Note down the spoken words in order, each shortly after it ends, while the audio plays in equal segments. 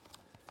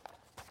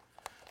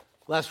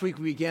Last week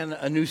we began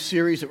a new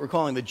series that we're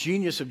calling The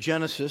Genius of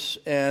Genesis,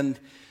 and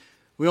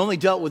we only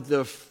dealt with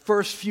the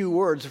first few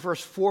words, the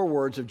first 4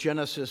 words of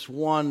Genesis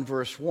 1,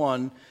 verse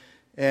 1,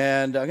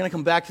 and I'm going to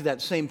come back to that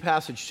same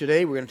passage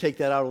today. We're going to take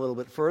that out a little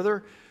bit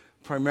further.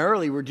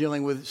 Primarily we're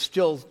dealing with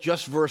still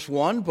just verse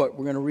 1, but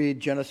we're going to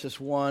read Genesis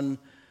 1,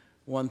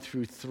 1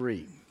 through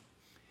 3.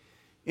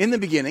 In the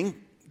beginning,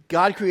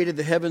 God created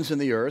the heavens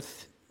and the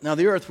earth. Now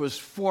the earth was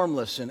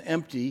formless and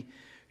empty.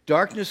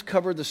 Darkness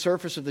covered the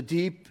surface of the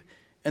deep,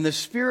 and the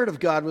Spirit of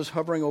God was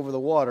hovering over the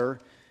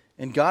water.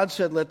 And God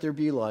said, "Let there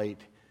be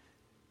light,"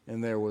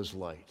 and there was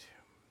light.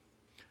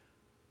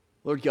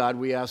 Lord God,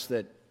 we ask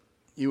that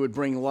you would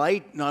bring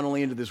light not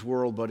only into this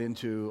world, but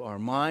into our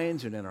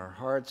minds and in our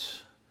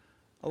hearts.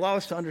 Allow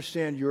us to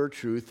understand your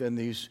truth and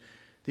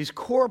these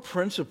core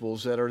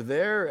principles that are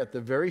there at the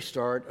very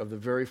start of the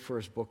very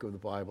first book of the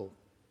Bible.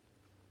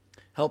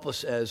 Help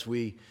us as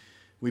we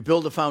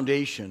build a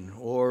foundation,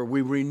 or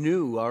we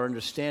renew our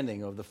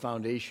understanding of the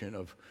foundation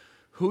of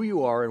who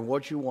you are and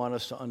what you want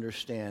us to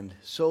understand,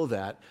 so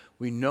that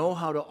we know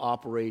how to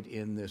operate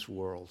in this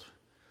world.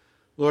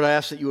 Lord, I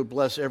ask that you would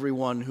bless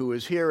everyone who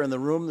is here in the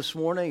room this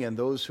morning and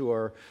those who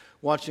are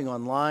watching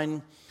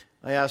online.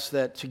 I ask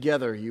that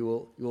together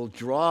you will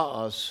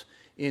draw us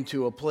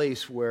into a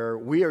place where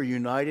we are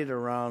united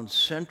around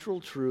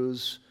central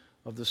truths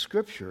of the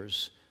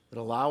Scriptures that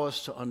allow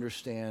us to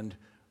understand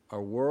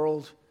our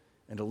world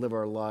and to live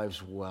our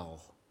lives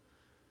well.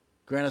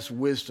 Grant us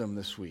wisdom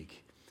this week.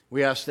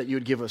 We ask that you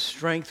would give us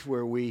strength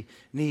where we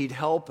need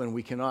help and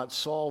we cannot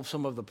solve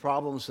some of the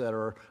problems that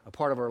are a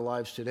part of our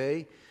lives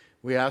today.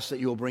 We ask that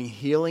you will bring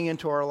healing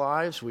into our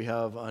lives. We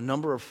have a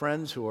number of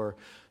friends who are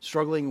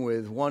struggling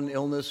with one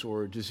illness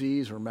or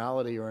disease or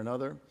malady or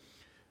another.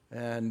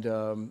 And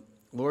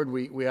Lord,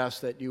 we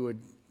ask that you would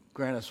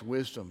grant us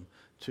wisdom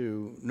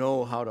to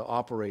know how to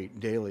operate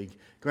daily.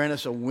 Grant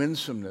us a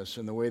winsomeness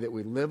in the way that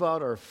we live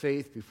out our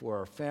faith before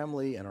our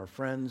family and our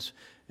friends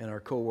and our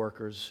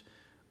co-workers.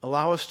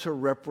 Allow us to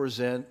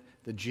represent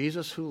the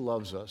Jesus who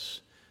loves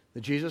us, the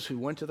Jesus who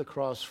went to the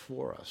cross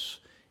for us,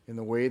 in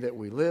the way that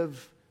we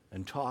live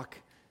and talk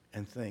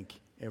and think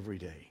every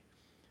day.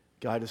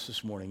 Guide us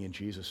this morning in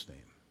Jesus' name.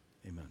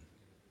 Amen.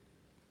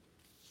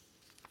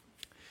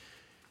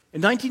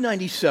 In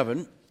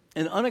 1997,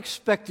 an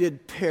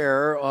unexpected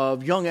pair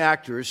of young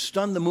actors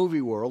stunned the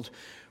movie world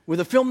with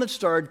a film that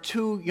starred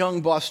 2 young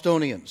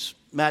Bostonians,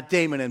 Matt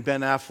Damon and Ben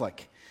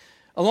Affleck,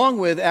 along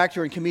with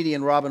actor and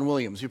comedian Robin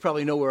Williams. You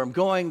probably know where I'm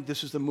going.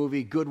 This is the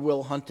movie Good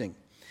Will Hunting.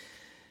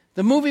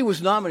 The movie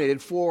was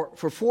nominated for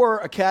 4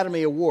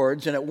 Academy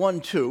Awards, and it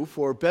won 2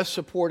 for Best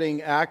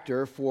Supporting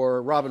Actor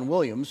for Robin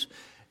Williams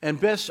and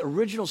Best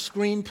Original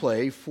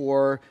Screenplay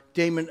for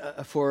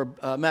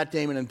Matt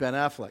Damon and Ben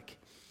Affleck.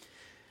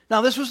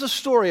 Now, this was the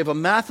story of a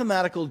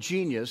mathematical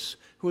genius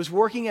who was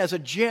working as a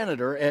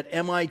janitor at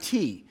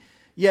MIT,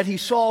 yet he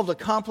solved a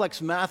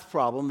complex math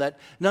problem that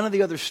none of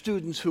the other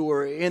students who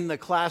were in the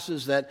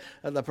classes that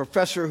the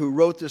professor who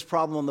wrote this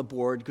problem on the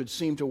board could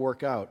seem to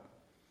work out.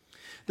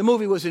 The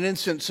movie was an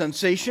instant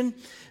sensation,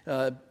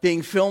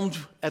 being filmed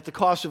at the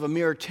cost of a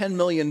mere $10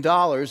 million.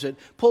 It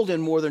pulled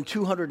in more than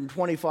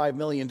 $225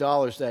 million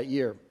that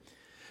year.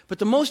 But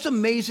the most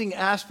amazing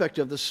aspect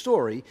of the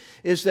story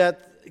is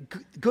that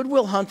Good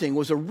Will Hunting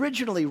was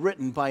originally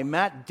written by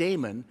Matt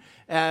Damon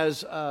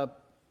as a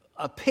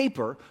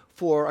paper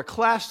for a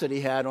class that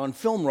he had on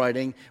film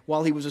writing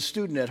while he was a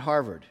student at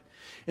Harvard.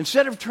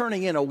 Instead of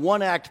turning in a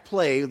 1-act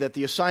play that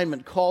the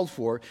assignment called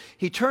for,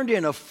 he turned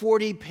in a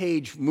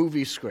 40-page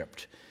movie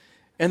script.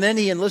 And then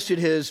he enlisted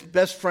his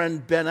best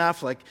friend, Ben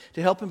Affleck,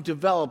 to help him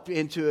develop it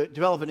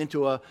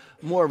into a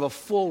more of a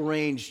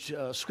full-ranged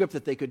script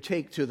that they could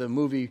take to the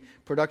movie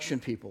production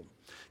people.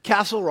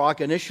 Castle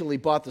Rock initially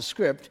bought the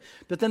script,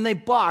 but then they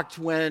balked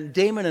when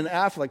Damon and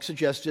Affleck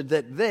suggested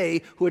that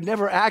they, who had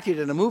never acted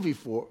in a movie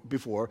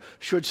before,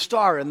 should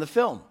star in the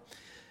film.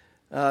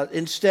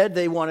 Instead,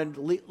 they wanted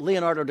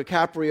Leonardo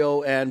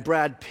DiCaprio and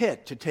Brad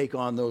Pitt to take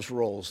on those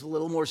roles, a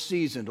little more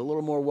seasoned, a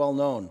little more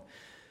well-known.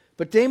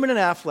 But Damon and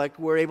Affleck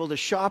were able to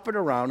shop it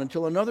around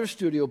until another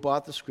studio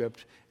bought the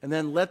script and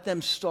then let them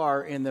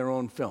star in their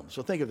own film.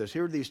 So think of this.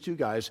 Here are these 2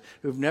 guys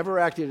who've never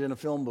acted in a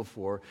film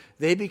before.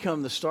 They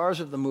become the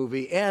stars of the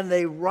movie, and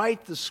they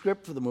write the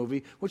script for the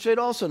movie, which they'd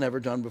also never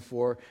done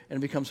before, and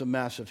it becomes a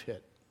massive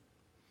hit.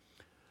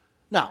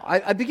 Now,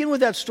 I begin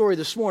with that story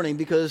this morning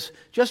because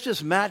just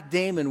as Matt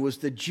Damon was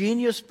the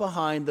genius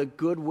behind the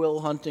Good Will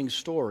Hunting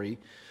story,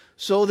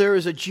 so there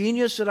is a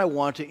genius that I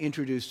want to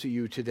introduce to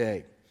you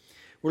today.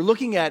 We're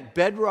looking at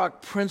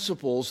bedrock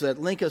principles that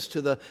link us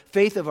to the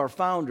faith of our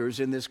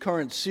founders in this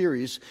current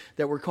series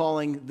that we're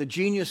calling The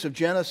Genius of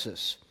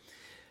Genesis.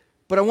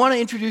 But I want to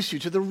introduce you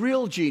to the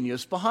real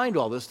genius behind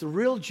all this. The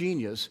real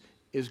genius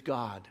is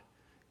God.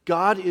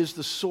 God is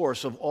the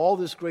source of all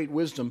this great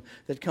wisdom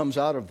that comes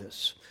out of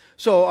this.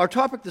 So our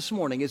topic this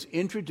morning is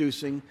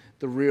introducing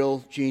the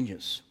real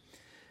genius.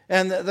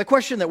 And the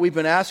question that we've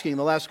been asking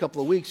the last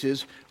couple of weeks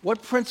is,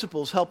 what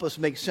principles help us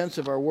make sense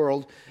of our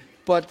world?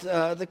 But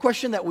the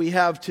question that we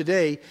have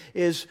today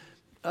is,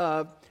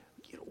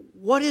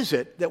 what is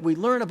it that we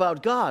learn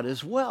about God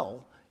as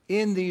well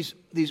in these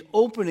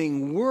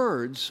opening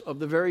words of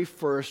the very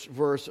first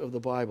verse of the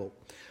Bible?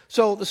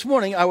 So this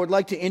morning, I would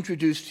like to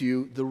introduce to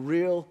you the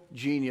real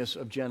genius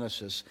of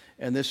Genesis,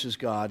 and this is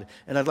God.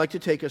 And I'd like to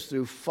take us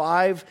through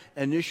 5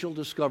 initial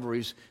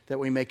discoveries that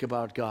we make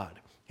about God.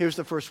 Here's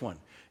the first one.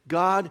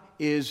 God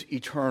is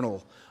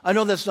eternal. I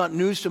know that's not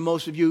news to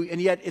most of you,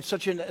 and yet it's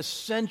such an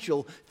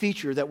essential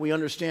feature that we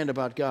understand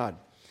about God.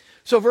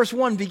 So verse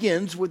 1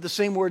 begins with the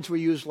same words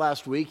we used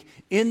last week,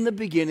 in the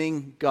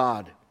beginning,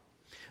 God.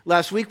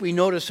 Last week we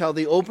noticed how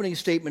the opening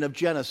statement of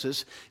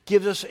Genesis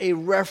gives us a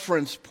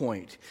reference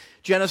point.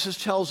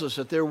 Genesis tells us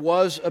that there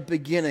was a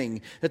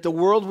beginning, that the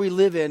world we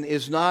live in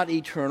is not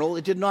eternal.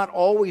 It did not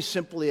always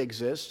simply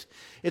exist.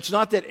 It's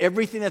not that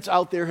everything that's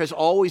out there has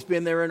always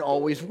been there and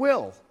always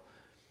will.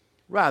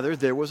 Rather,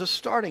 there was a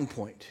starting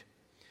point.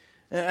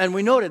 And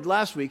we noted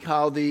last week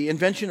how the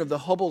invention of the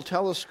Hubble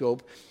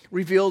telescope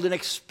revealed an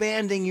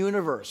expanding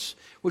universe,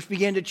 which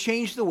began to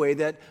change the way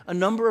that a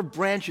number of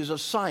branches of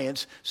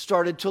science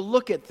started to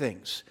look at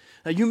things.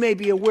 Now, you may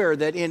be aware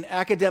that in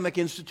academic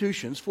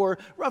institutions, for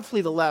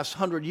roughly the last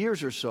 100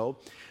 years or so,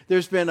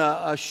 there's been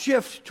a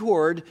shift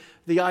toward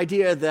the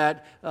idea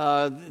that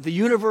the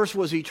universe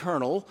was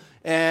eternal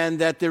and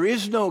that there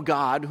is no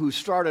God who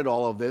started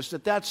all of this,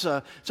 that's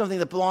something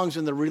that belongs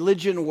in the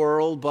religion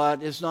world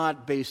but is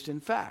not based in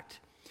fact.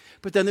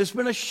 But then there's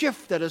been a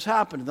shift that has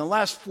happened in the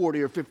last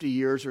 40 or 50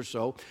 years or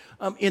so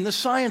in the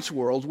science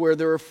world, where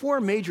there are 4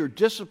 major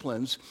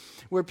disciplines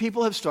where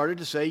people have started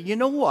to say, you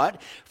know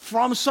what,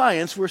 from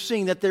science we're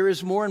seeing that there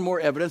is more and more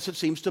evidence that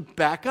seems to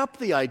back up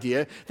the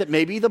idea that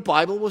maybe the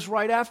Bible was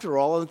right after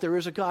all and that there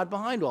is a God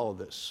behind all of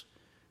this.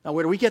 Now,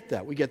 where do we get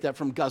that? We get that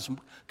from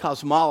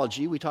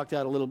cosmology. We talked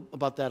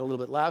about that a little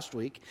bit last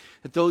week,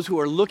 that those who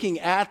are looking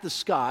at the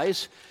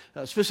skies,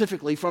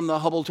 specifically from the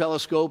Hubble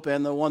telescope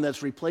and the one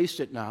that's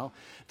replaced it now,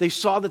 they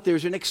saw that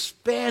there's an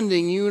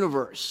expanding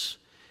universe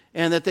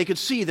and that they could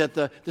see that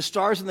the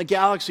stars and the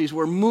galaxies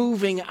were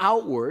moving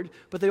outward,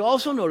 but they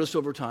also noticed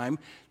over time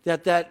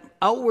that that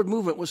outward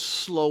movement was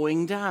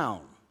slowing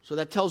down. So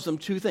that tells them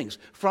 2 things.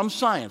 From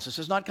science, this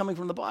is not coming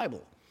from the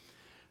Bible.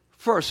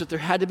 First, that there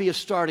had to be a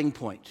starting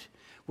point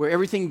where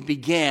everything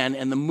began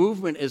and the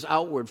movement is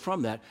outward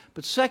from that.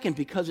 But second,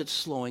 because it's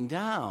slowing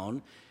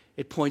down,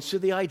 it points to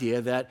the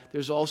idea that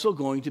there's also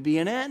going to be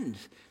an end,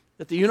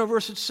 that the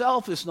universe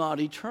itself is not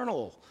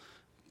eternal.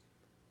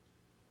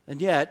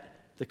 And yet,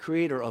 the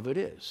creator of it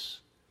is.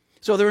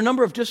 So there are a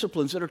number of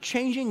disciplines that are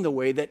changing the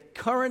way that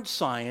current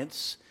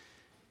science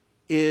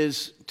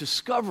is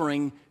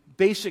discovering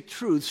basic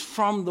truths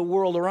from the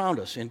world around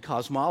us, in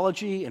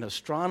cosmology, in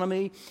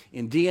astronomy,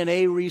 in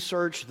DNA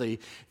research, the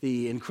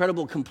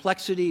incredible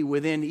complexity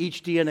within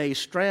each DNA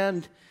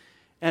strand,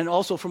 and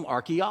also from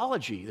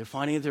archaeology. They're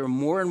finding that there are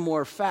more and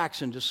more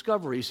facts and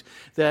discoveries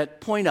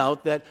that point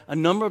out that a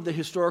number of the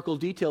historical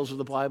details of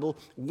the Bible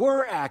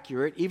were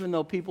accurate, even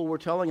though people were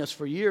telling us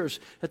for years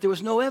that there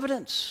was no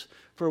evidence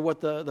for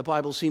what the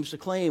Bible seems to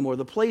claim, or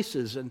the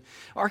places. And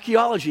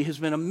archaeology has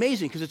been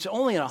amazing because it's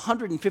only a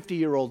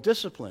 150-year-old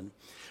discipline.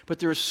 But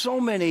there are so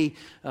many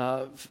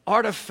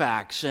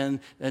artifacts and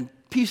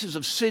pieces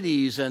of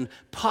cities and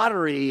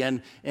pottery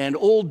and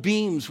old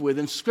beams with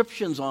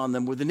inscriptions on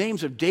them with the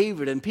names of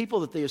David and people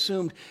that they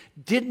assumed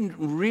didn't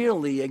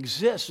really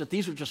exist, that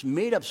these were just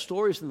made-up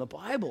stories in the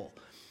Bible.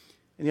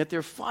 And yet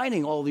they're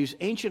finding all these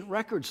ancient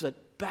records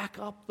that back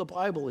up the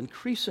Bible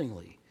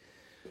increasingly.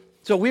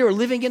 So we are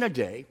living in a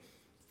day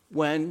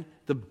when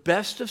the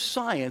best of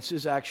science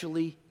is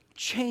actually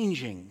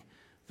changing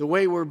the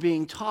way we're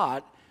being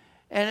taught.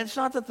 And it's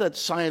not that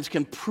science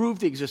can prove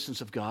the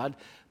existence of God,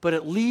 but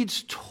it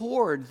leads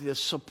toward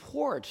this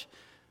support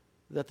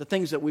that the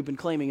things that we've been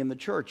claiming in the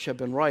church have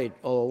been right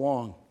all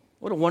along.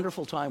 What a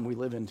wonderful time we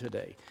live in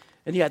today.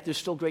 And yet there's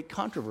still great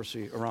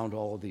controversy around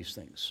all of these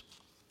things.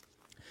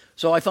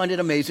 So I find it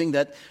amazing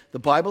that the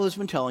Bible has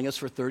been telling us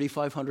for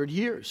 3,500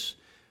 years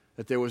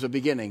that there was a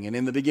beginning, and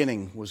in the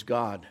beginning was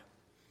God.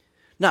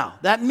 Now,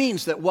 that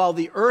means that while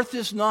the earth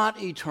is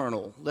not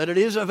eternal, that it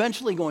is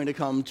eventually going to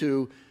come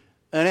to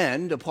an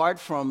end apart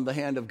from the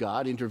hand of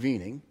God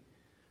intervening,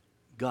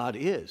 God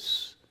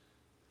is,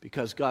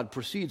 because God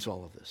precedes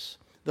all of this.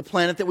 The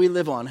planet that we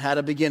live on had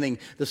a beginning.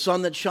 The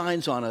sun that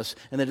shines on us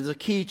and that is a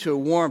key to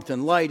warmth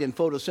and light and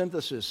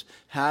photosynthesis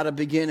had a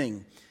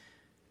beginning.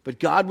 But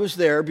God was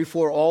there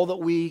before all that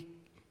we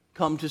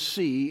come to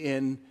see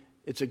in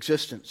its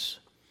existence.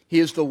 He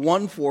is the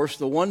one force,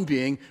 the one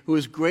being who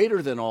is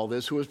greater than all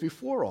this, who is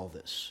before all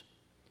this.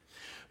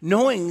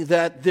 Knowing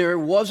that there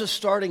was a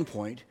starting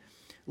point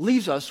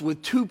leaves us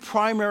with 2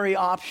 primary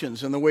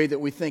options in the way that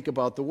we think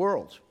about the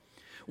world.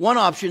 One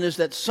option is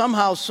that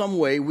somehow, some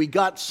way, we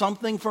got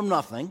something from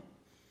nothing,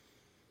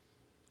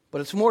 but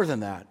it's more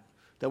than that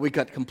we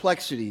got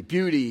complexity,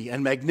 beauty,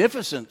 and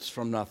magnificence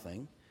from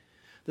nothing.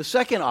 The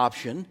second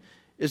option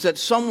is that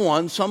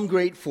someone, some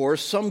great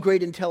force, some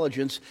great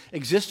intelligence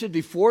existed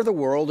before the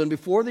world and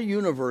before the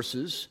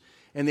universes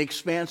and the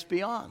expanse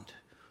beyond.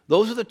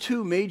 Those are the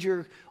 2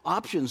 major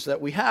options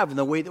that we have in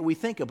the way that we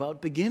think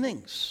about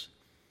beginnings.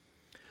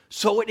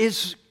 So it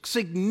is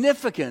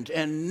significant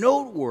and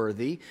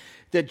noteworthy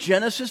that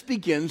Genesis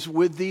begins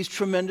with these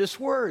tremendous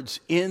words,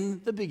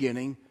 "In the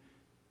beginning,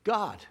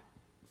 God."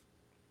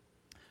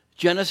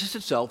 Genesis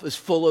itself is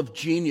full of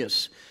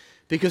genius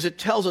because it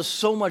tells us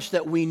so much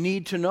that we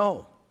need to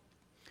know.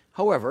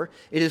 However,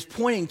 it is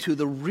pointing to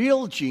the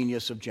real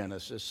genius of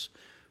Genesis,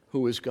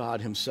 who is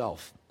God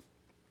himself.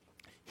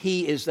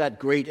 He is that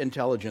great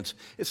intelligence.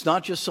 It's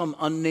not just some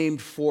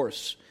unnamed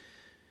force.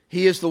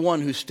 He is the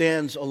one who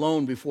stands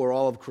alone before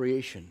all of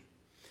creation.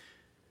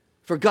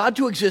 For God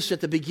to exist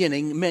at the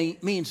beginning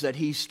means that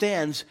he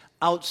stands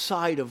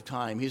outside of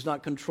time. He's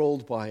not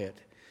controlled by it.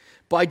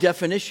 By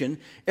definition,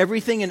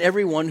 everything and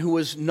everyone who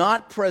is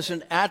not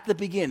present at the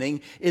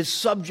beginning is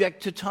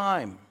subject to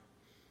time.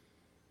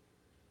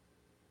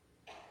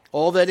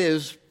 All that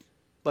is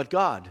but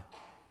God,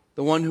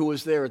 the one who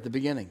was there at the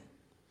beginning.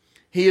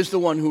 He is the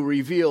one who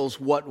reveals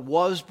what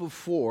was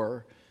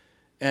before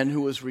and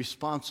who is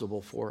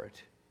responsible for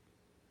it.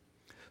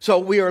 So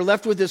we are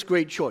left with this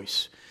great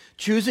choice,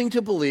 choosing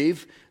to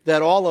believe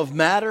that all of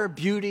matter,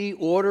 beauty,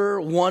 order,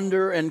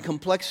 wonder, and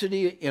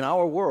complexity in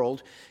our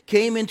world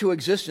came into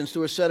existence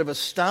through a set of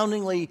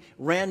astoundingly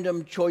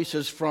random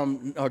chances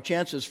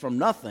from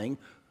nothing,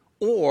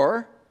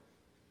 or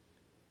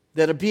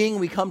that a being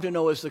we come to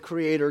know as the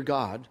Creator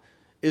God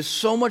is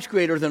so much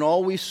greater than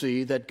all we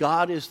see that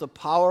God is the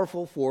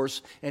powerful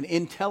force and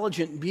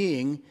intelligent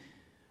being,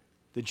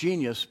 the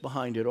genius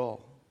behind it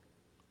all.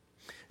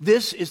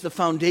 This is the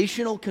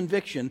foundational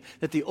conviction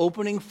that the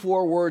opening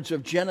 4 words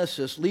of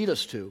Genesis lead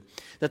us to,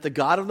 that the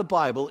God of the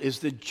Bible is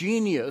the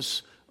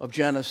genius of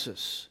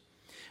Genesis.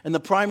 And the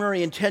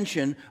primary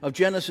intention of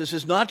Genesis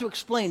is not to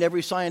explain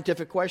every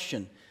scientific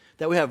question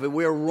that we have.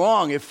 We're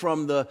wrong if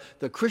from the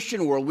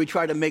Christian world we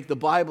try to make the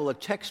Bible a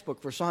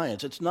textbook for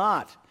science. It's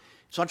not.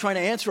 It's not trying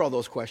to answer all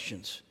those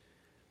questions.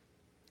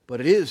 But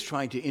it is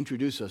trying to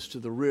introduce us to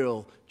the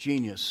real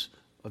genius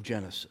of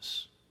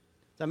Genesis.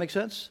 Does that make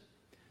sense?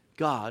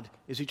 God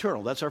is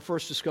eternal. That's our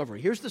first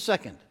discovery. Here's the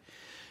second.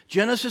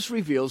 Genesis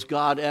reveals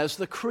God as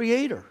the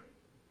Creator.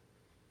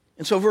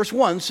 And so verse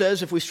 1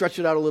 says, if we stretch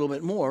it out a little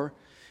bit more,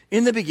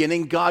 in the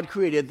beginning God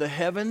created the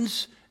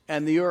heavens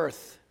and the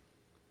earth.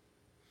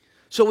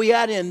 So we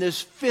add in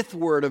this 5th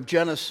word of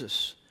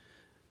Genesis,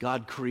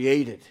 God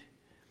created.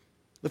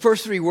 The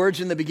first 3 words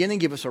in the beginning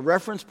give us a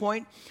reference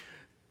point.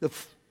 The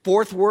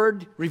 4th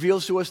word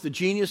reveals to us the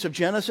genius of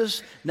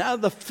Genesis. Now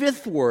the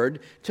 5th word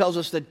tells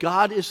us that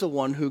God is the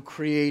one who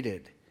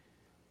created.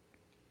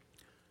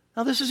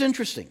 Now this is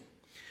interesting.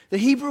 The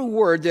Hebrew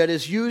word that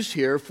is used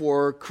here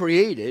for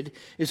created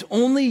is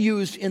only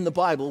used in the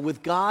Bible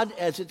with God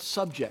as its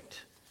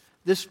subject.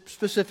 This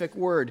specific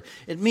word.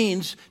 It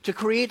means to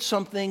create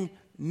something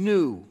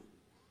new.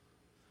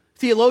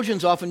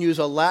 Theologians often use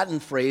a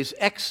Latin phrase,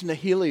 ex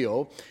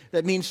nihilo,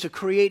 that means to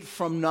create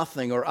from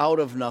nothing or out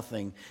of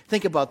nothing.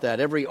 Think about that.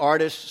 Every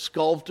artist,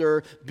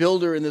 sculptor,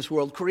 builder in this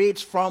world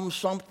creates from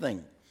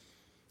something.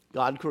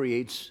 God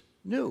creates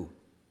new,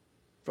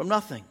 from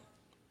nothing.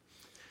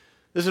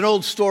 There's an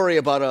old story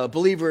about a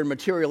believer in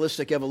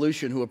materialistic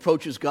evolution who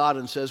approaches God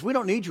and says, "We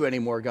don't need you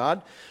anymore,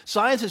 God.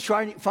 Science has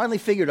finally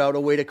figured out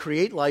a way to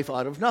create life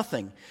out of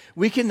nothing.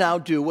 We can now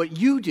do what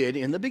you did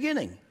in the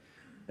beginning."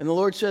 And the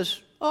Lord says,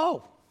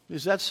 "Oh,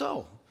 is that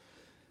so?"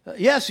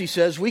 Yes, he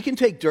says, "We can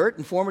take dirt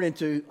and form it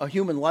into a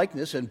human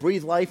likeness and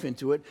breathe life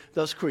into it,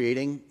 thus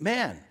creating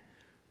man."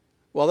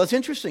 "Well, that's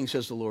interesting,"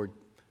 says the Lord.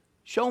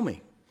 "Show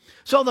me."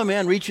 So the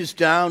man reaches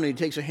down and he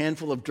takes a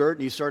handful of dirt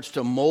and he starts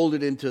to mold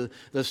it into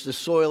the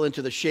soil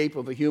into the shape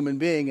of a human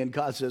being. And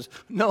God says,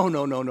 no,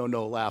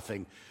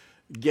 laughing.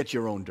 "Get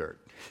your own dirt."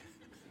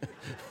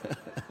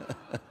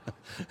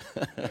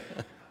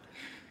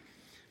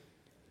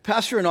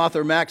 Pastor and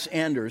author Max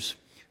Anders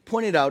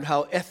pointed out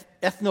how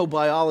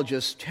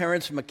ethnobiologist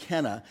Terence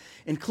McKenna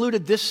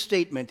included this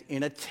statement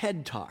in a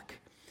TED Talk.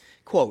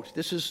 Quote,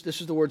 this is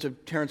the words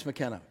of Terence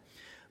McKenna.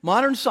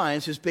 "Modern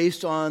science is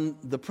based on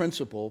the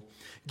principle,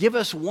 give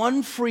us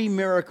one free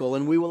miracle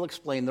and we will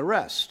explain the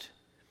rest.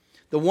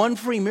 The one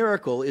free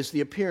miracle is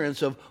the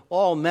appearance of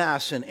all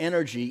mass and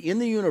energy in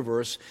the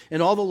universe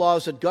and all the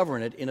laws that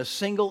govern it in a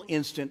single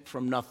instant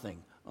from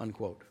nothing,"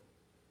 unquote.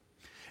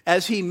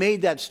 As he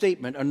made that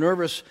statement, a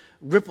nervous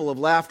ripple of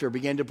laughter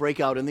began to break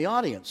out in the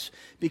audience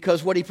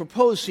because what he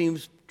proposed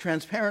seems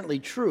transparently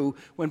true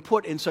when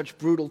put in such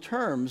brutal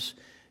terms,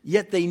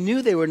 yet they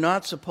knew they were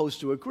not supposed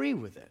to agree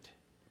with it.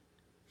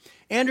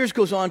 Anders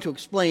goes on to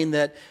explain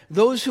that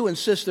those who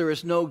insist there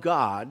is no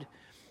God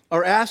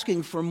are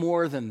asking for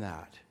more than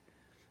that.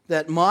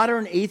 That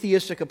modern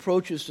atheistic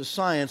approaches to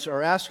science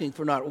are asking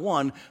for not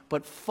one,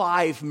 but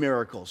 5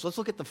 miracles. Let's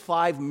look at the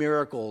 5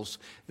 miracles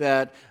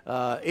that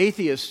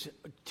atheists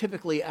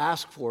typically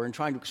ask for in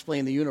trying to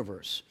explain the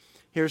universe.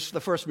 Here's the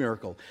first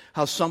miracle,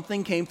 how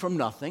something came from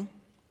nothing.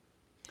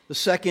 The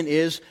second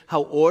is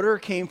how order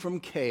came from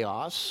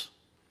chaos.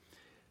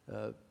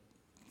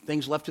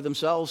 Things left to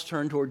themselves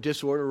turn toward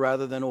disorder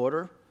rather than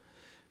order.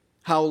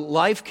 How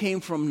life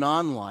came from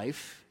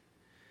non-life.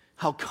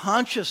 How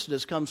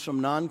consciousness comes from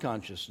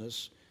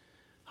non-consciousness.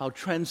 How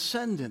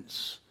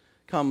transcendence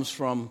comes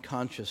from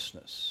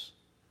consciousness.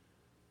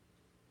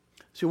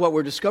 See, what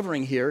we're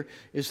discovering here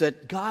is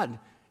that God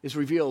is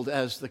revealed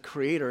as the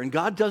creator, and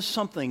God does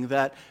something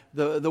that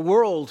the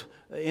world,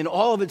 in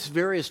all of its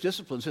various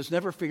disciplines, has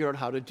never figured out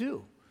how to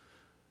do.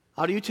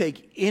 How do you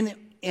take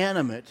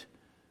inanimate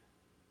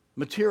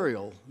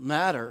material,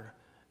 matter,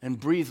 and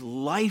breathe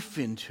life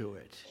into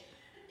it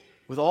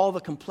with all the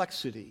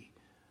complexity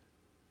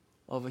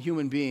of a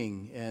human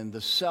being and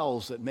the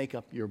cells that make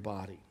up your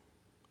body?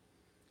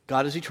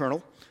 God is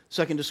eternal.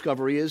 Second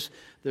discovery is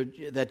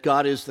that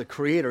God is the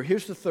creator.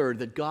 Here's the third,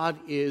 that God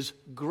is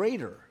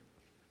greater.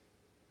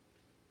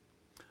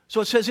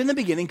 So it says, in the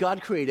beginning,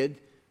 God created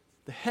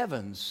the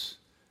heavens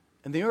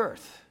and the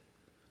earth.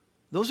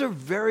 Those are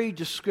very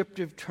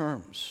descriptive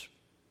terms.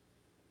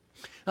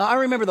 Now, I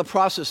remember the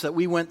process that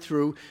we went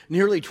through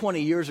nearly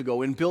 20 years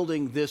ago in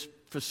building this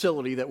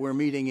facility that we're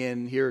meeting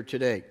in here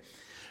today.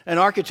 An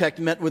architect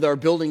met with our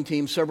building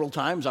team several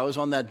times. I was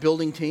on that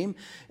building team,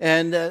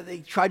 and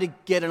they tried to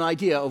get an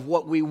idea of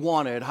what we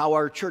wanted, how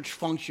our church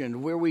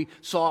functioned, where we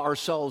saw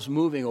ourselves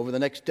moving over the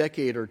next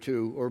decade or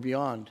two or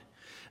beyond.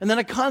 And then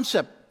a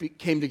concept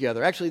came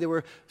together. Actually, there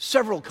were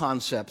several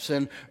concepts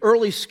and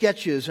early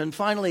sketches and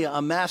finally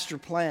a master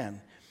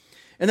plan.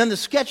 And then the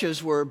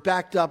sketches were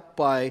backed up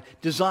by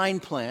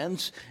design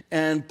plans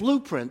and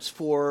blueprints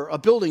for a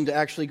building to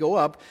actually go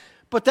up.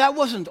 But that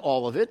wasn't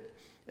all of it.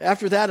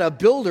 After that, a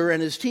builder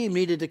and his team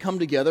needed to come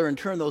together and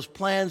turn those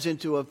plans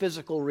into a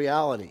physical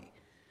reality.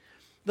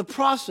 The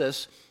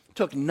process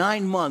took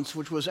 9 months,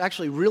 which was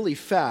actually really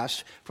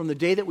fast, from the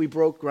day that we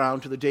broke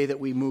ground to the day that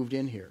we moved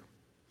in here.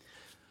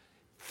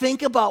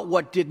 Think about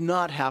what did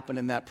not happen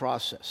in that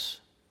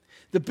process.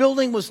 The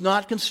building was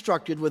not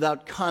constructed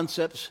without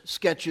concepts,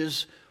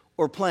 sketches,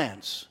 or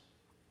plans.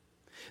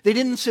 They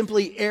didn't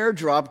simply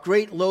airdrop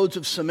great loads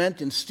of cement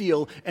and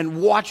steel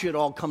and watch it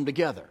all come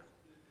together.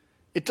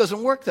 It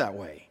doesn't work that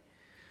way.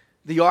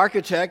 The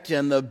architect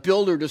and the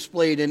builder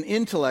displayed an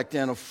intellect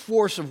and a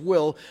force of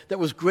will that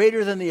was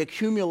greater than the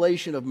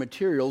accumulation of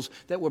materials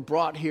that were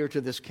brought here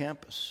to this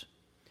campus.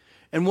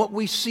 And what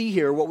we see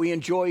here, what we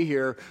enjoy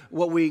here,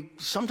 what we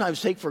sometimes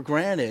take for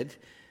granted,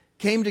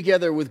 came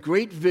together with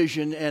great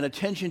vision and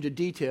attention to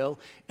detail,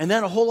 and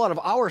then a whole lot of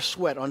our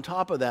sweat on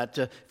top of that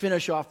to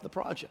finish off the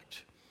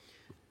project.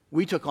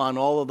 We took on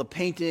all of the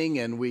painting,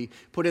 and we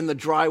put in the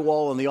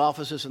drywall in the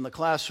offices and the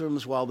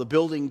classrooms, while the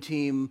building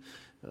team,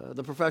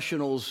 the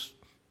professionals,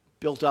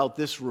 built out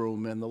this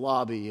room and the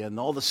lobby and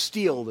all the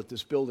steel that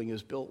this building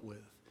is built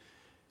with.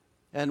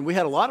 And we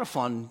had a lot of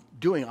fun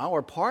doing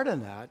our part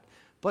in that,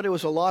 but it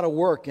was a lot of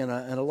work and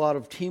a lot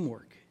of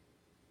teamwork.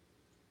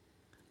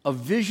 A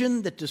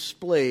vision that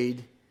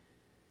displayed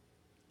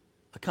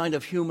a kind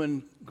of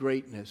human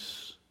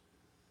greatness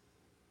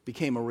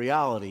became a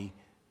reality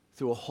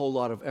through a whole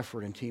lot of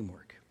effort and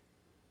teamwork.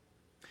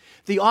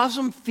 The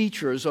awesome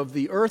features of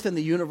the earth and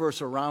the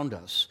universe around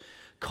us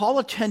call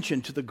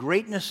attention to the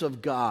greatness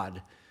of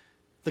God,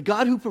 the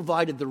God who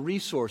provided the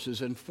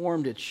resources and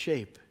formed its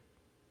shape.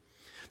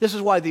 This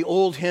is why the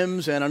old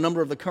hymns and a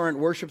number of the current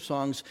worship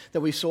songs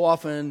that we so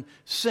often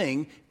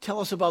sing tell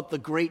us about the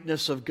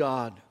greatness of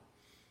God.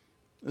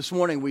 This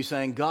morning we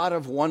sang, God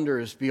of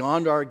wonders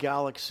beyond our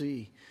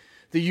galaxy,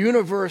 the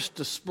universe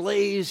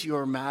displays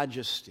your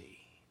majesty.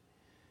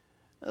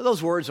 Now,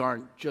 those words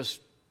aren't just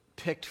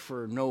picked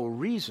for no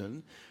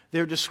reason.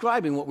 They're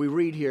describing what we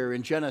read here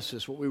in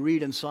Genesis, what we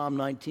read in Psalm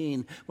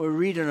 19, what we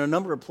read in a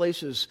number of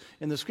places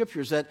in the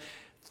Scriptures, that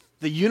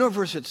the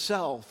universe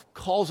itself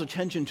calls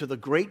attention to the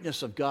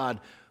greatness of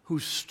God, who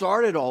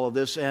started all of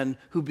this and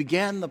who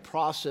began the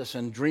process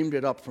and dreamed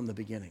it up from the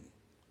beginning.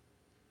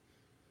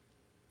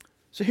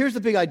 So here's the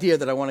big idea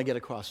that I want to get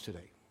across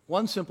today.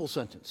 One simple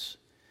sentence.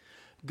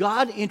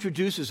 Genesis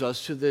introduces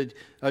us to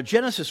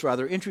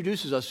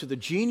the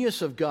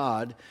genius of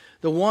God,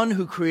 the one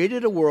who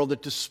created a world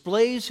that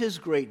displays his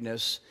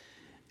greatness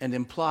and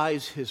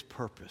implies his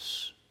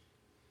purpose.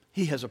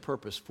 He has a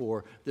purpose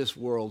for this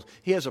world.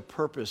 He has a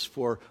purpose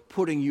for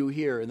putting you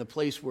here in the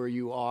place where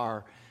you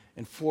are,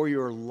 and for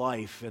your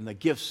life and the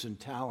gifts and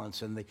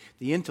talents and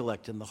the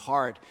intellect and the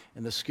heart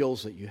and the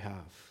skills that you have.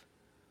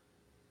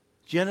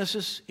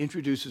 Genesis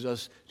introduces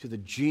us to the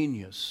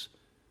genius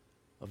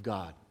of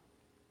God.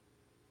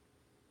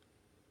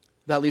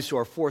 That leads to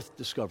our fourth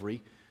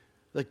discovery,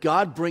 that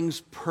God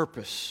brings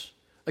purpose.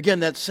 Again,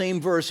 that same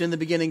verse, in the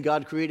beginning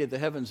God created the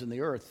heavens and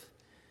the earth.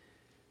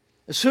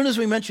 As soon as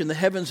we mention the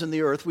heavens and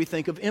the earth, we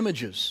think of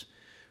images.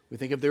 We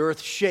think of the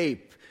earth's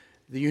shape,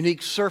 the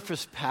unique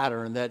surface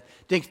pattern that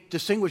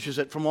distinguishes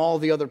it from all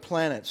the other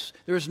planets.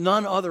 There is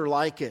none other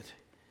like it.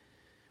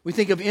 We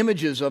think of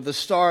images of the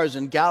stars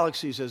and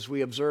galaxies as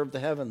we observe the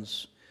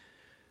heavens.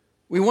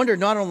 We wonder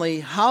not only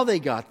how they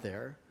got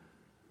there,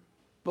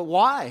 but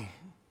why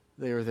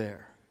they are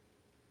there.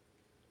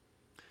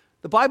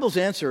 The Bible's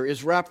answer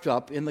is wrapped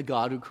up in the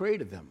God who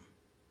created them.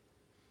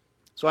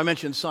 So I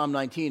mentioned Psalm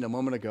 19 a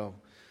moment ago.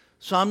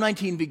 Psalm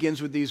 19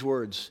 begins with these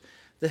words,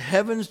 "The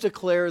heavens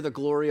declare the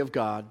glory of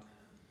God.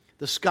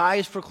 The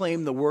skies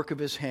proclaim the work of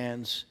his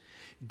hands.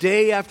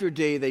 Day after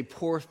day they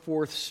pour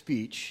forth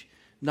speech.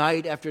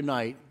 Night after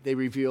night, they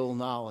reveal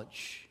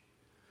knowledge.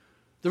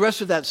 The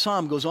rest of that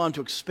psalm goes on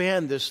to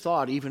expand this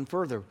thought even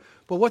further.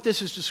 But what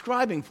this is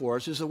describing for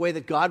us is the way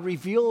that God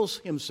reveals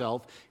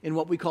himself in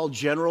what we call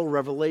general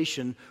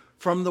revelation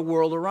from the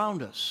world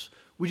around us.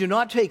 We do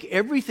not take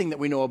everything that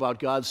we know about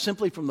God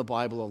simply from the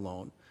Bible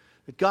alone.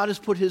 That God has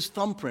put his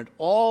thumbprint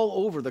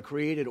all over the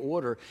created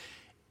order,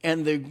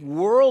 and the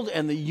world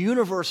and the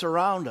universe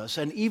around us,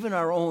 and even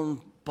our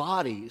own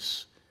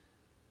bodies,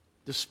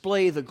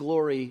 display the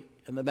glory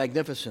and the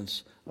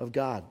magnificence of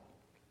God.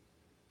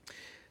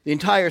 The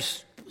entire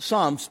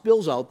psalm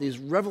spills out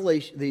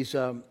these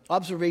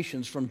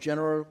observations from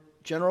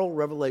general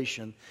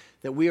revelation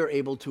that we are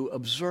able to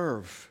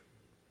observe.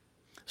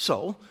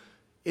 So,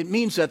 it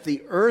means that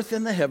the earth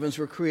and the heavens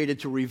were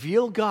created to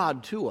reveal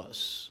God to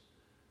us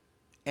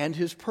and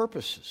his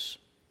purposes.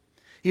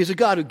 He is a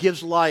God who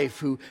gives life,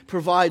 who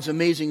provides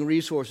amazing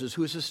resources,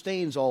 who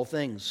sustains all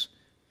things.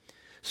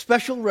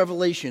 Special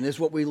revelation is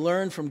what we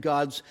learn from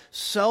God's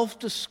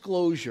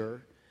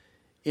self-disclosure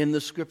in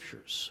the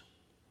Scriptures.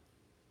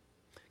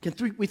 Can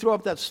we throw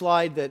up that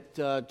slide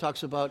that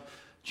talks about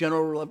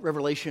general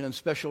revelation and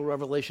special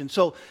revelation?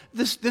 So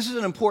this is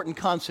an important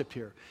concept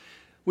here.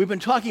 We've been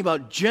talking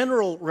about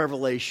general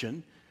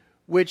revelation,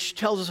 which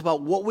tells us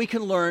about what we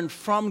can learn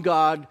from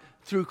God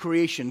through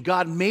creation.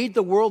 God made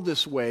the world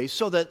this way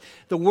so that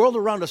the world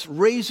around us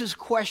raises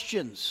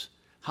questions.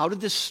 How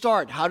did this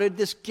start? How did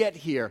this get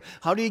here?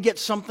 How do you get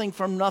something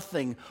from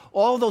nothing?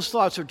 All those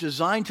thoughts are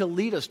designed to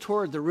lead us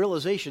toward the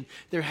realization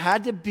there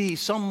had to be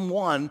some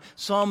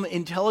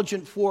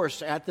intelligent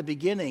force at the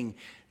beginning.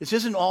 This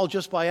isn't all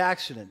just by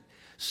accident.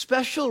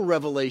 Special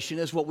revelation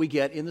is what we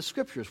get in the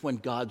Scriptures when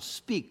God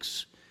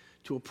speaks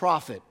to a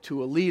prophet,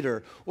 to a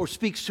leader, or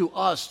speaks to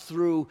us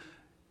through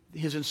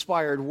his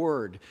inspired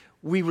word.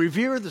 We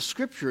revere the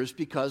Scriptures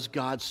because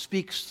God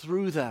speaks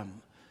through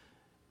them,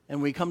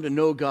 and we come to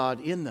know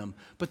God in them.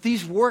 But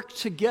these work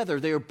together.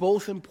 They are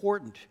both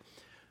important.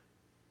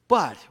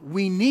 But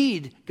we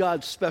need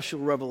God's special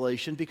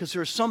revelation because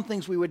there are some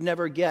things we would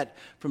never get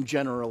from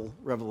general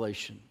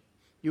revelation.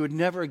 You would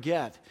never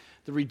get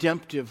the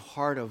redemptive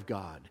heart of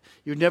God.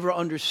 You'd never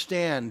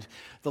understand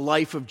the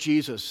life of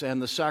Jesus and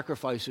the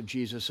sacrifice of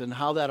Jesus and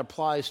how that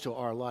applies to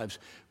our lives.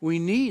 We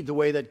need the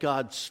way that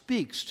God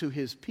speaks to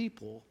his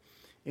people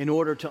in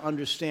order to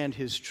understand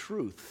his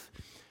truth.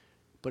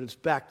 But it's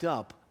backed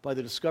up by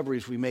the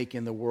discoveries we make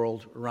in the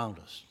world around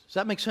us. Does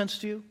that make sense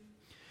to you?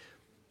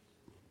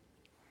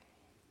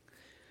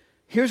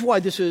 Here's why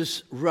this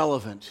is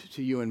relevant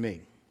to you and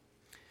me.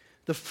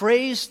 The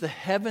phrase, the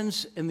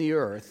heavens and the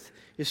earth,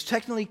 is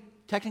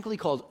technically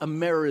called a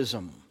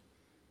merism.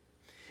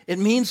 It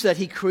means that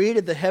he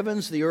created the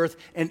heavens, the earth,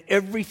 and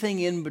everything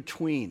in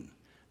between.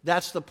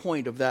 That's the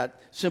point of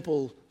that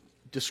simple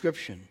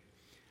description.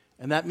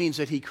 And that means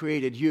that he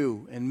created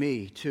you and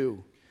me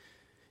too.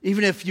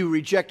 Even if you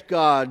reject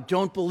God,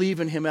 don't believe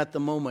in him at the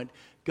moment,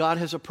 God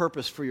has a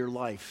purpose for your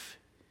life.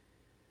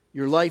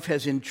 Your life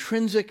has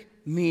intrinsic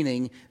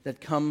meaning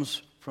that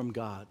comes from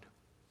God.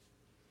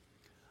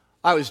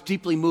 I was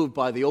deeply moved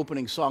by the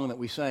opening song that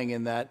we sang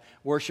in that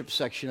worship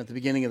section at the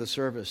beginning of the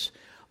service.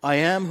 I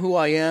am who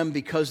I am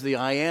because the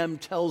I am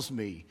tells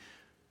me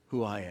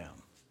who I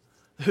am.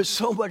 There's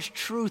so much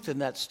truth in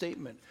that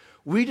statement.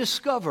 We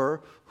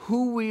discover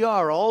who we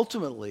are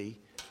ultimately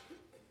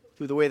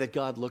through the way that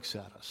God looks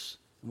at us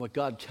and what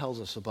God tells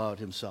us about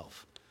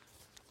himself.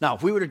 Now,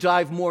 if we were to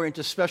dive more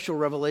into special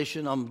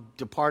revelation, I'm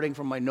departing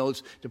from my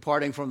notes,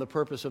 departing from the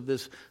purpose of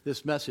this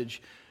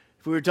message.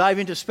 If we were to dive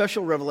into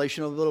special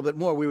revelation a little bit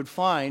more, we would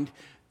find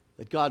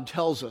that God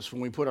tells us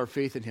when we put our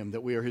faith in him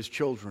that we are his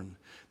children,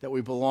 that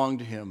we belong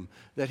to him,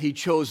 that he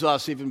chose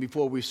us even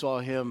before we saw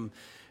him,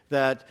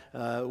 that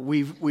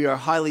we are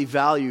highly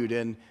valued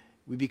and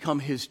we become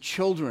his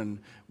children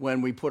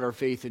when we put our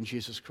faith in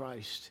Jesus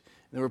Christ.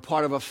 And that we're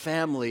part of a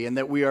family and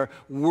that we are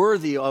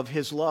worthy of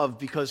his love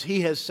because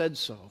he has said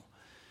so.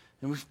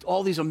 And with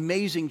all these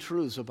amazing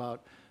truths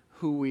about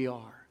who we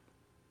are.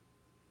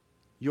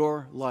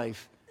 Your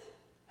life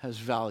has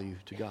value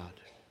to God.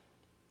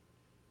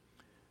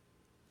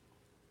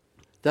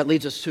 That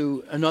leads us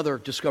to another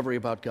discovery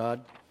about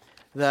God,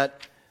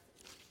 that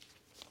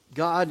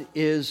God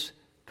is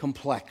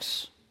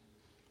complex.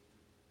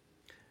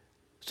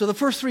 So the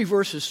first three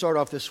verses start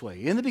off this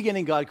way. In the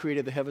beginning, God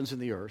created the heavens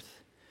and the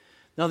earth.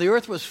 Now the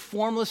earth was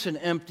formless and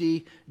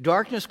empty.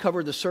 Darkness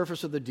covered the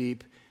surface of the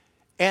deep.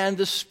 And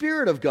the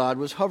Spirit of God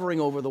was hovering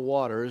over the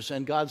waters.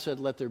 And God said,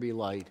 let there be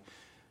light.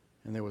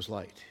 And there was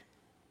light.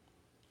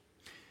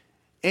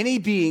 Any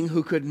being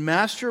who could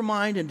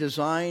mastermind and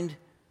design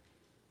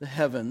the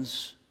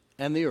heavens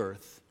and the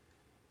earth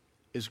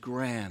is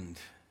grand,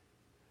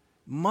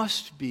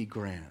 must be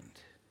grand.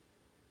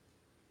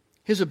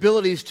 His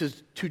abilities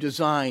to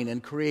design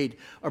and create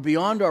are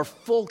beyond our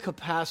full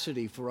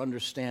capacity for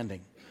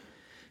understanding.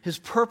 His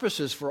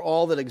purposes for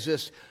all that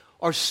exists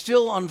are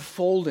still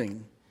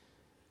unfolding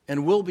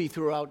and will be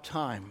throughout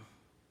time.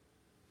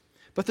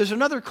 But there's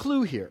another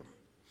clue here.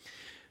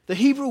 The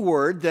Hebrew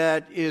word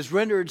that is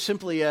rendered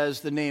simply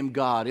as the name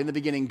God, in the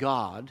beginning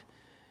God,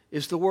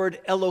 is the word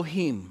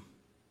Elohim.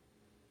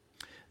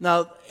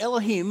 Now,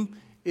 Elohim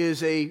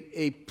is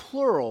a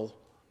plural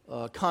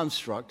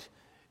construct.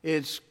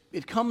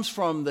 It comes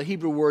from the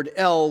Hebrew word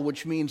El,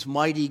 which means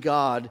mighty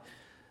God.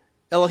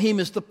 Elohim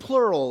is the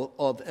plural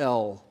of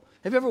El.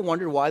 Have you ever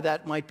wondered why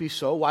that might be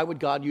so? Why would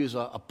God use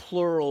a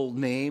plural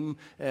name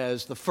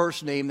as the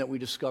first name that we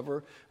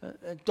discover?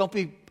 Don't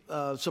be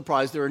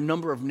surprised. There are a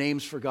number of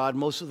names for God.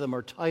 Most of them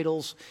are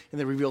titles, and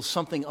they reveal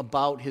something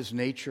about his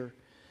nature.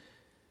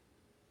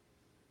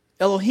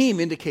 Elohim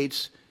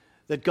indicates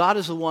that God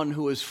is the one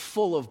who is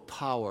full of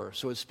power.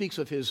 So it speaks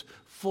of his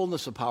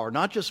fullness of power,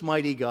 not just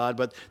mighty God,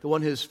 but the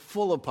one who is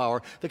full of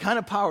power, the kind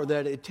of power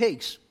that it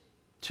takes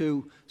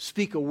to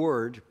speak a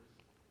word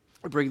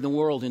or bring the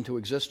world into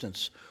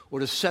existence, or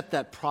to set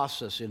that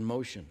process in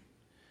motion.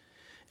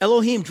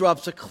 Elohim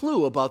drops a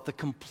clue about the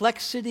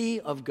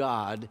complexity of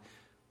God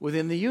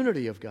within the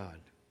unity of God.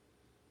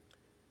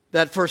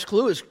 That first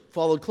clue is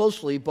followed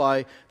closely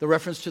by the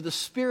reference to the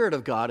Spirit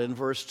of God in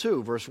verse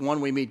 2. Verse 1,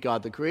 we meet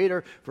God the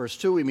Creator. Verse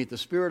 2, we meet the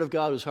Spirit of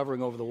God who's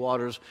hovering over the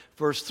waters.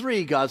 Verse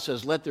 3, God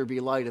says, "Let there be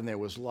light," and there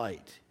was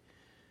light.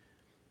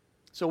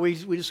 So we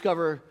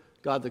discover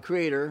God the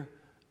Creator,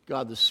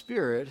 God the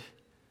Spirit.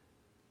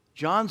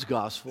 John's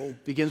gospel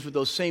begins with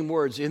those same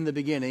words, "in the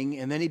beginning,"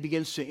 and then he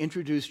begins to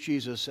introduce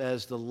Jesus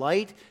as the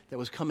light that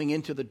was coming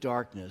into the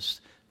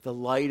darkness, the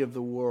light of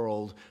the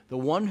world, the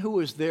one who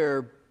was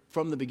there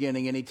from the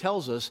beginning. And he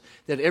tells us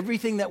that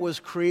everything that was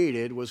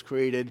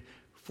created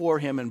for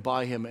him and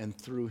by him and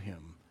through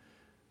him.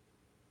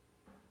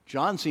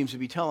 John seems to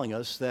be telling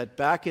us that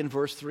back in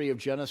verse 3 of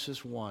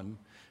Genesis 1,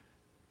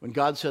 when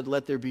God said,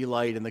 "Let there be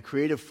light," and the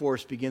creative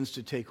force begins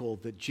to take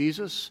hold, that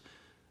Jesus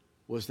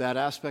was that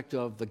aspect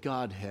of the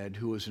Godhead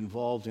who was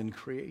involved in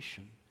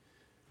creation,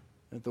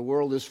 that the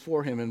world is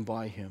for him and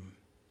by him.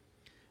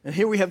 And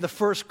here we have the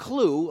first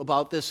clue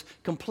about this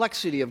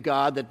complexity of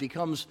God that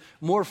becomes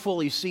more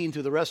fully seen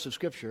through the rest of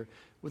Scripture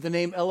with the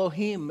name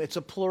Elohim. It's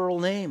a plural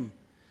name.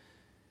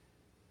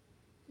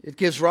 It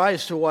gives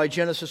rise to why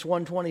Genesis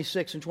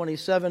 1:26 and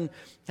 27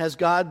 has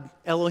God,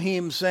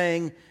 Elohim,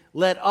 saying,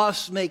 "Let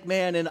us make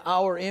man in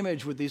our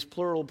image," with these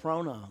plural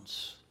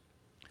pronouns.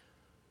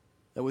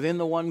 That within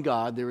the one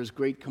God there is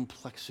great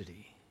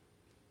complexity.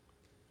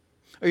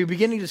 Are you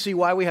beginning to see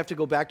why we have to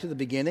go back to the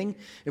beginning?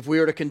 If we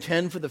are to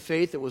contend for the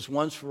faith that was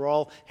once for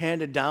all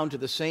handed down to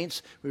the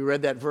saints, we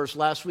read that verse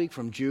last week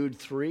from Jude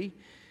 3.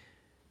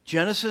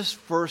 Genesis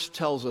first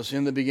tells us,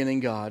 "In the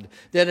beginning God,"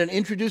 then it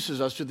introduces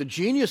us to the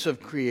genius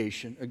of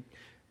creation,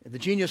 the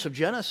genius of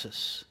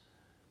Genesis,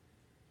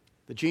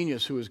 the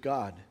genius who is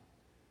God.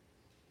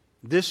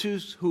 This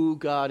is who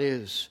God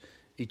is: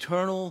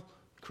 eternal,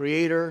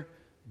 creator,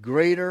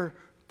 greater,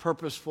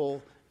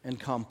 purposeful, and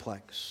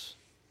complex.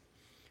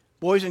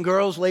 Boys and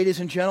girls, ladies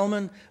and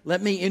gentlemen,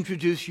 let me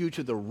introduce you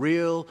to the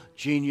real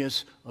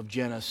genius of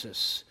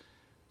Genesis,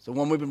 the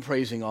one we've been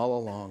praising all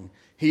along.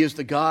 He is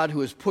the God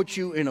who has put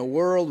you in a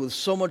world with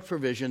so much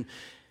provision,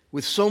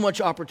 with so much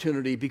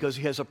opportunity, because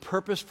he has a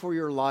purpose for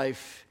your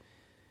life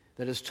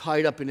that is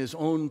tied up in his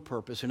own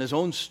purpose, in his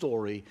own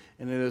story,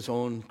 and in his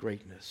own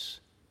greatness.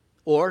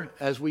 Or,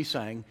 as we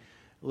sang,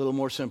 a little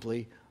more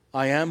simply,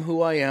 "I am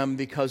who I am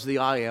because the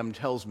I am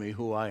tells me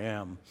who I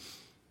am."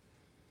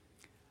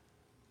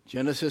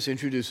 Genesis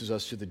introduces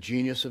us to the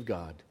genius of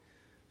God,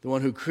 the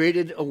one who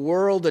created a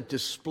world that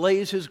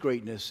displays his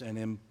greatness and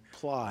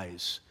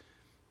implies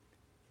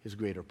his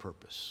greater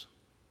purpose.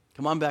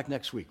 Come on back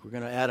next week. We're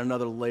going to add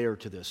another layer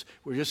to this.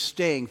 We're just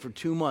staying for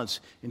 2 months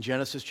in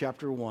Genesis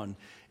chapter 1,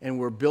 and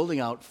we're building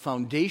out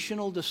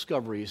foundational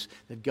discoveries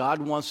that God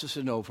wants us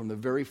to know from the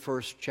very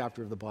first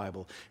chapter of the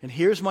Bible. And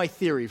here's my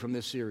theory from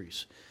this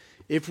series.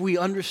 If we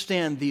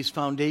understand these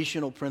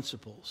foundational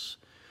principles,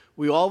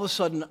 we all of a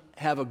sudden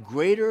have a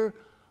greater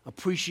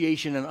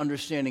appreciation and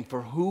understanding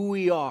for who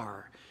we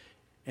are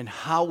and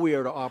how we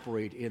are to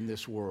operate in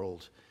this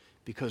world,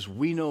 because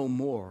we know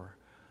more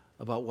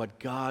about what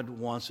God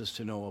wants us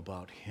to know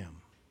about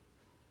him.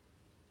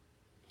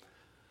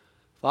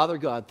 Father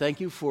God, thank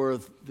you for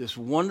this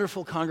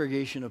wonderful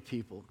congregation of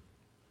people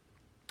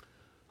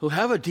who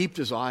have a deep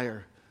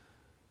desire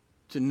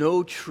to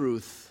know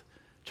truth,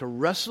 to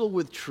wrestle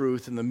with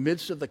truth in the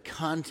midst of the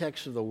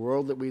context of the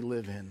world that we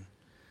live in,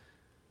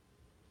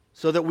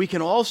 so that we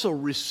can also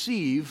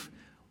receive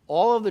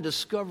all of the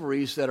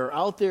discoveries that are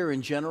out there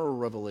in general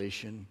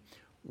revelation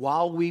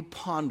while we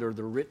ponder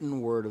the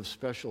written word of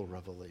special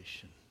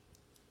revelation.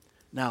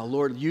 Now,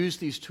 Lord, use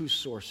these two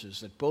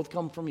sources that both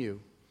come from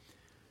you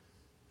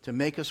to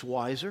make us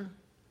wiser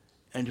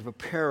and to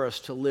prepare us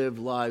to live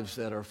lives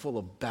that are full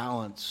of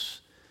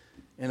balance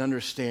and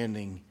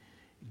understanding,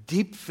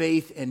 deep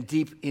faith and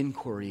deep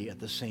inquiry at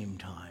the same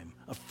time,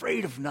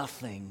 afraid of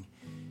nothing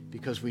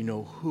because we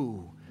know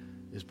who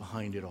is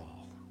behind it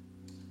all.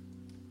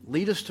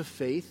 Lead us to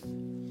faith.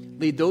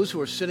 Lead those who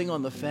are sitting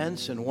on the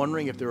fence and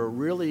wondering if there are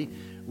really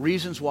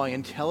reasons why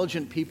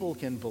intelligent people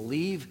can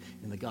believe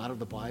in the God of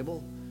the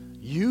Bible.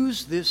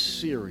 Use this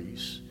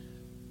series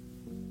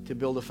to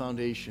build a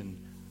foundation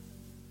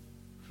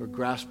for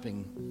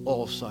grasping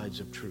all sides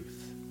of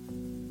truth.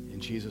 In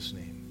Jesus'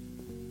 name.